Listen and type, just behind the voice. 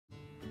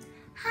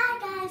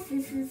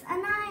this is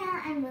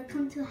Anaya and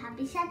welcome to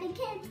Happy Shabby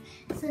Kids.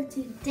 So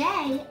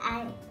today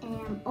I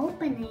am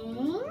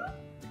opening,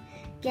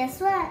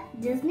 guess what?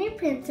 Disney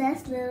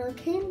Princess Little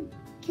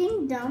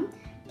Kingdom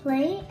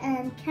Play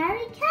and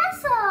Carry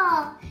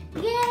Castle!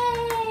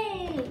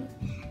 Yay!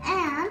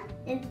 And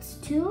it's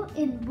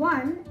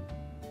 2-in-1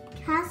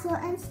 castle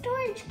and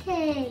storage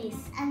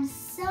case. I'm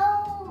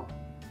so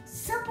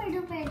super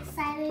duper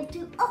excited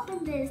to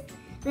open this.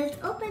 Let's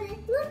open it.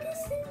 Look at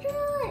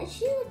Cinderella. Is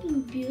she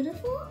looking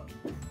beautiful?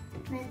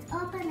 Let's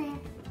open it.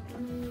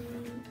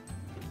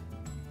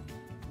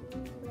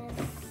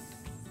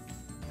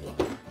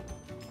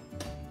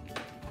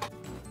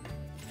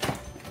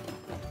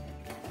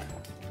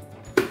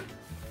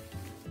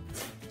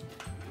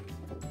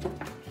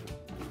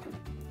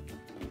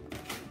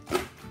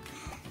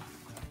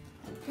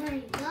 There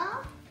you go.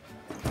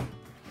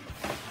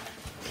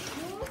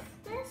 Move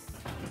this.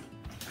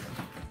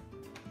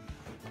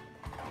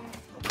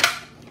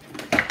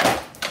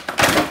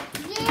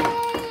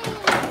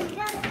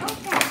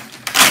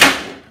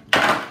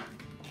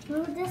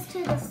 Move this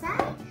to the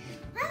side.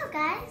 Wow,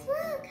 guys,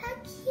 look how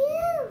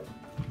cute.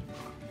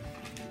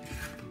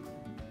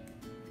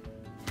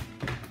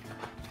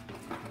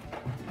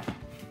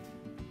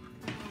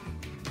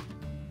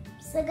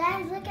 So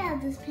guys, look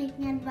at this pink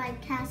and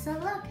white castle.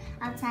 Look,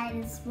 outside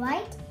is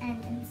white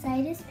and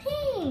inside is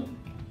pink.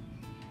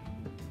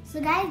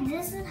 So guys,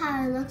 this is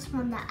how it looks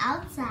from the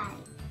outside.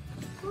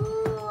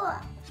 Ooh,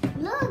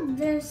 look,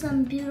 there's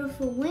some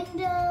beautiful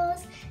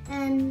windows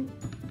and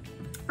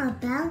a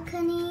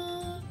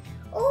balcony.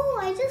 Oh,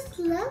 I just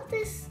love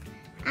this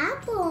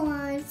apple.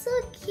 It's so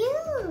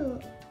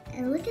cute.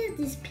 And look at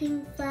these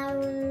pink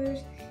flowers.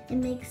 It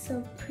makes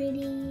so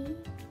pretty.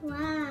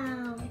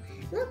 Wow.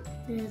 Look,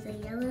 there's a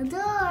yellow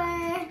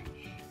door.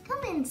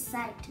 Come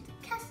inside to the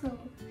castle.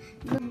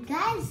 And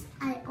guys,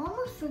 I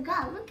almost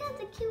forgot. Look at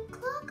the cute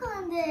clock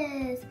on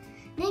this.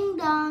 Ding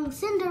dong,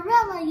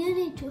 Cinderella, you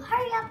need to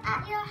hurry up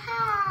at your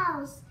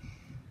house.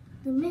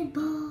 The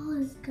mid-ball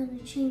is gonna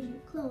change your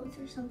clothes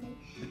or something.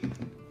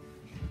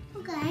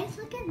 Oh guys,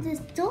 look at this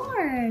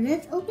door.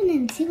 Let's open it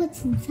and see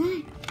what's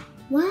inside.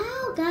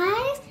 Wow,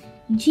 guys,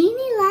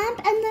 genie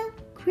lamp and the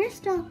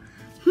crystal.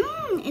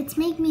 It's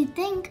make me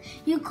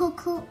think you could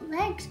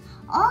collect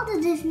all the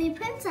Disney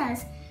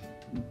princess.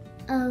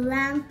 A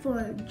lamp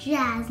for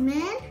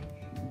Jasmine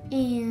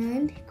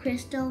and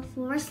crystal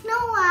for Snow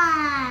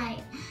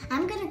White.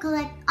 I'm gonna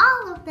collect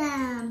all of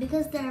them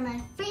because they're my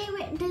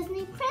favorite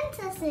Disney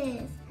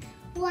princesses.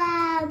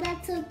 Wow,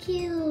 that's so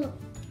cute.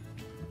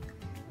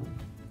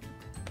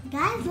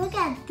 Guys, look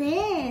at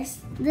this.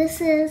 This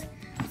is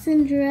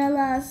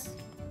Cinderella's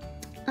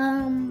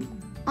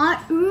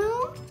art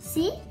room.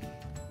 See?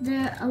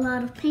 There are a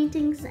lot of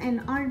paintings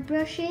and art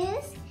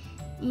brushes.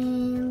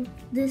 And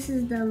this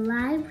is the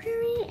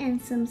library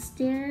and some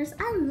stairs.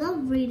 I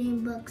love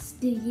reading books.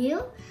 Do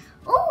you?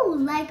 Oh,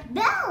 like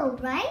Belle,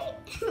 right?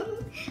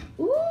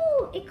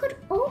 Ooh, it could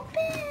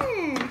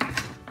open.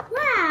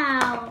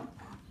 Wow.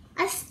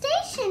 A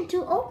station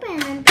to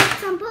open and put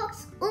some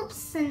books. Oops,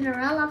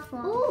 Cinderella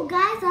falls. Oh,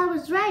 guys, I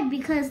was right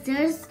because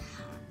there's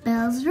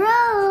Belle's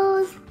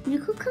rose. You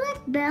could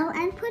collect Belle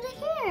and put it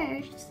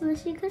here so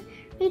she could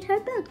read her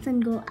books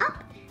and go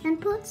up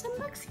and put some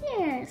books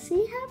here.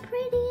 See how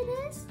pretty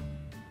it is?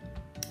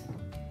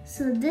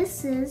 So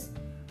this is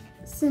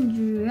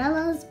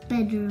Cinderella's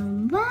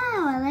bedroom.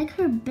 Wow, I like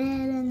her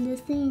bed and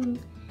this thing.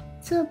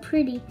 So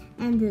pretty.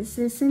 And this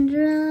is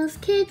Cinderella's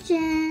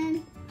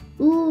kitchen.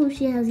 Ooh,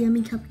 she has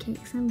yummy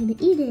cupcakes. I'm gonna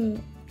eat it.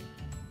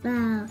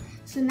 Wow.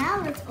 So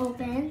now let's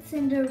open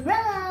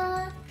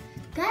Cinderella.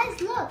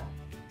 Guys, look.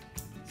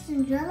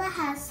 Cinderella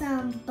has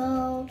some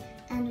bow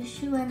and a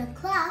shoe and a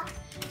clock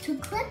to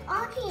clip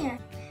on here.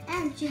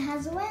 And she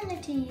has a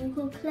vanity. You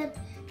could clip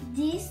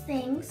these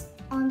things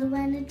on the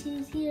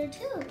vanities here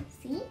too.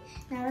 See?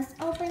 Now let's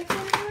open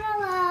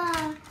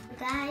Cinderella.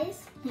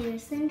 Guys,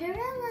 here's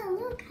Cinderella.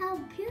 Look how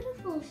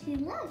beautiful she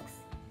looks.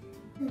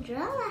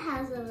 Cinderella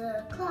has a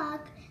little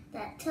clock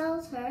that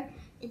tells her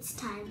it's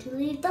time to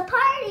leave the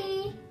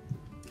party.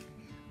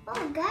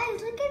 Oh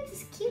guys, look at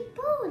this cute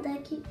bow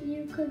that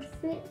you could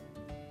fit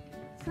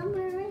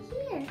somewhere right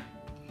here.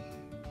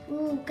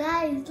 Oh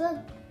guys, look,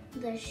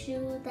 the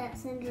shoe that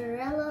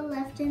Cinderella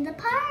left in the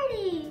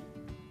party.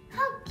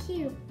 How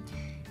cute.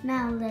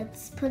 Now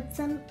let's put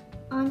some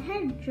on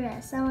her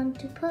dress. I want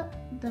to put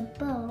the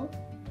bow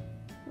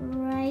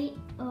right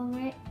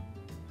over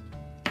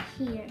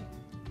here.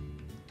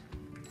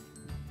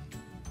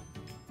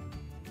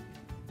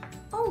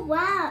 Oh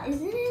wow,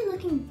 isn't it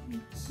looking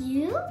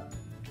cute?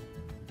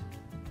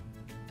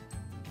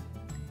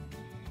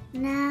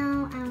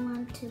 Now I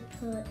want to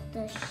put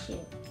the shoe.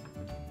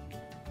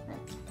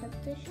 Let's put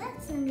the shoe.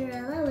 Let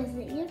Cinderella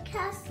visit your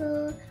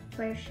castle.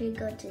 First we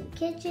go to the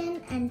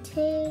kitchen and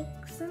take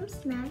some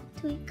snack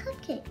to eat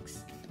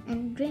cupcakes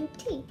and drink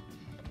tea.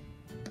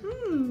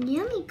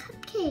 Yummy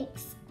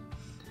cupcakes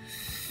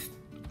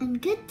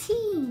and good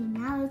tea.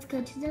 Now let's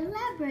go to the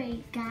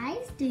library.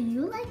 Guys, do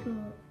you like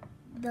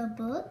the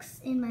books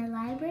in my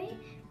library?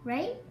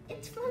 Right?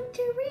 It's fun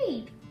to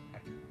read.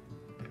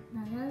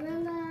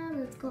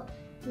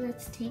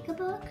 let's take a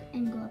book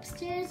and go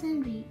upstairs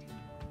and read.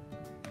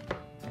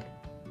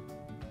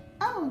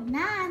 Oh,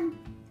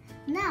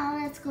 now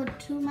let's go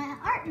to my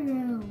art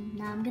room.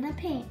 Now I'm gonna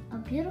paint a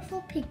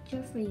beautiful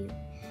picture for you.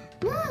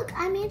 Look,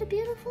 I made a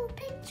beautiful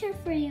picture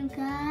for you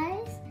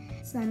guys.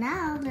 So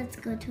now let's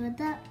go to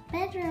the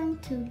bedroom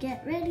to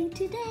get ready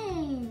to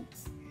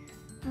dance.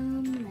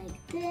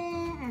 Like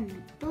that, and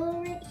a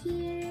bow right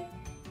here,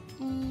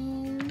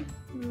 and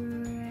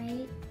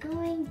right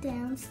going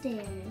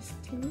downstairs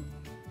to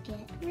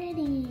get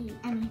ready.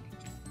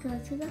 Go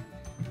to the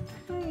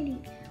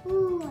party.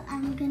 Ooh,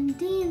 I'm gonna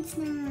dance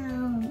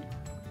now.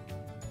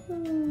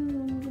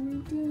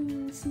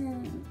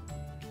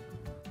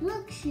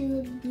 Look, she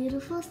looks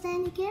beautiful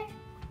standing here.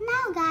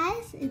 Now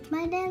guys, it's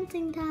my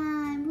dancing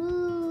time.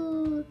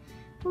 Woo,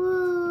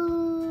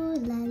 woo,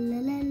 la la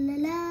la la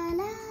la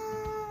la.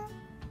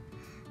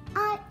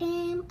 I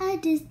am a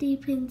Disney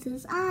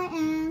princess. I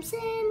am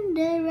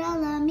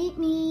Cinderella. Meet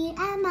me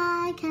at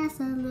my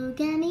castle.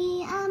 Look at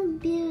me, I'm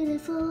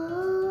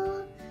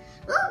beautiful.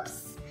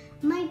 Oops,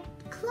 my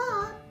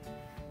clock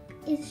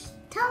is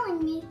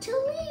telling me to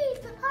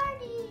leave the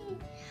party.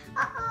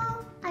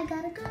 Uh-oh, I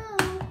gotta go.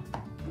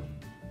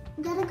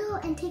 Gotta go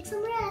and take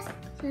some rest.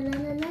 La la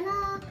la la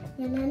la,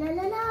 la la la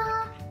la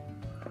la.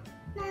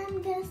 Now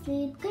I'm gonna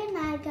sleep. Good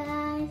night,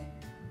 guys.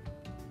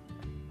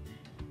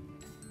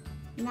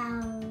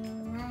 Now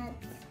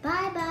let's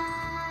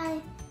bye-bye.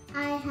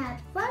 I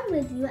had fun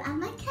with you at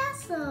my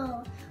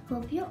castle.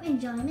 Hope you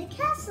enjoy my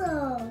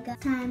castle.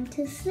 Time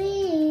to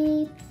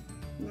sleep.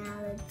 Now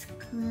let's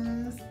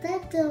close the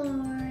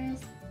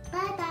doors.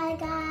 Bye-bye,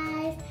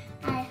 guys.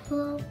 I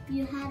hope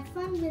you had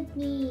fun with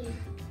me.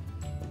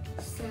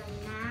 So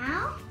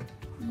now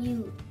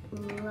you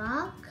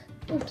lock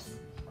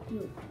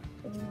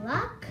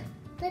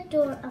the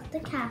door of the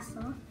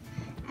castle,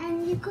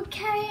 and you could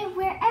carry it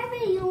wherever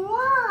you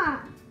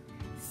want.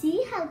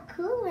 See how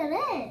cool it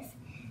is.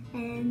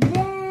 And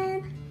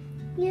then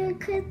you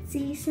could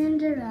see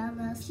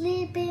Cinderella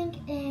sleeping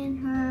in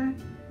her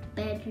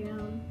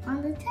bedroom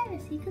on the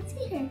terrace. You could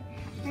see her,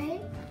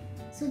 right?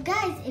 So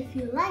guys, if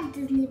you like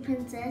Disney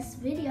Princess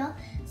video,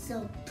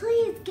 so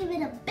please give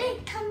it a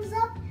big thumbs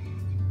up.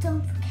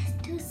 Don't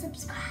forget to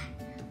subscribe.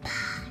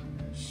 Bye.